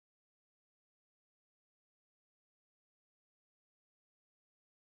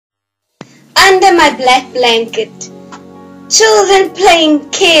Under my black blanket, children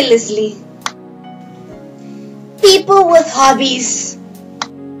playing carelessly, people with hobbies,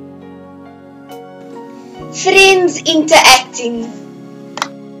 friends interacting,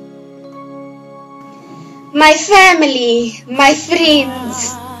 my family, my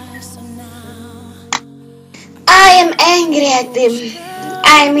friends. I am angry at them.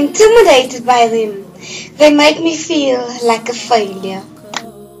 I am intimidated by them. They make me feel like a failure.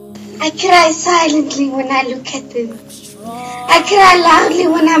 I cry silently when I look at them. I cry loudly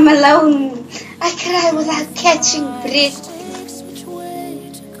when I'm alone. I cry without catching breath.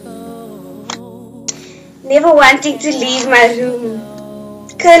 Never wanting to leave my room.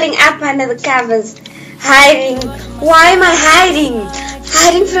 Curling up under the covers. Hiding. Why am I hiding?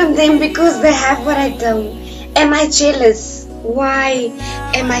 Hiding from them because they have what I don't. Am I jealous? Why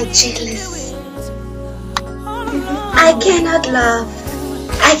am I jealous? I cannot laugh.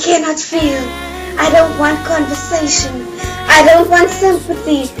 I cannot feel. I don't want conversation. I don't want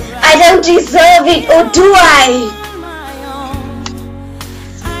sympathy. I don't deserve it, or do I?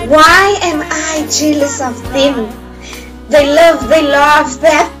 Why am I jealous of them? They love, they laugh, they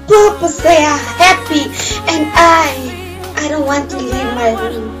have purpose, they are happy, and I don't want to leave my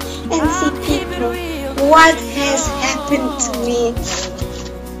room and see people. What has happened to me?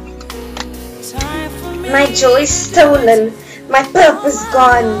 My joy stolen, my purpose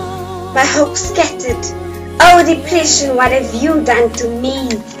gone, my hope scattered. Oh depression, what have you done to me?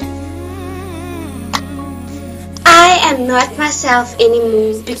 I am not myself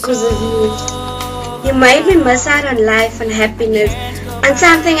anymore because of you. You made me miss out on life and happiness, on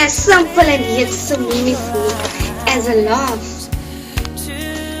something as simple and yet so meaningful as a laugh.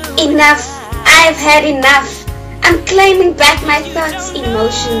 Enough. I've had enough. I'm claiming back my thoughts,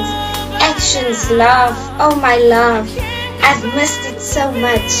 emotions, actions, love. Oh my love, I've missed it so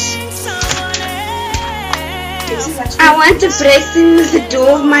much. I want to break through the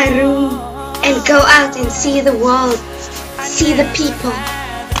door of my room and go out and see the world, see the people.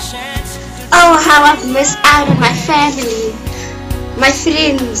 Oh, how I've missed out on my family, my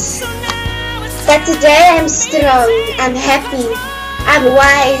friends. But today I'm strong, I'm happy, I'm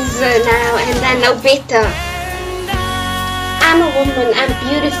wiser now, and I know better. I'm a woman, I'm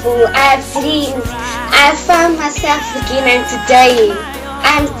beautiful, I have dreams. I have found myself again, and today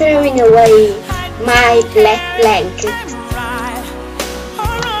I'm throwing away my black blanket.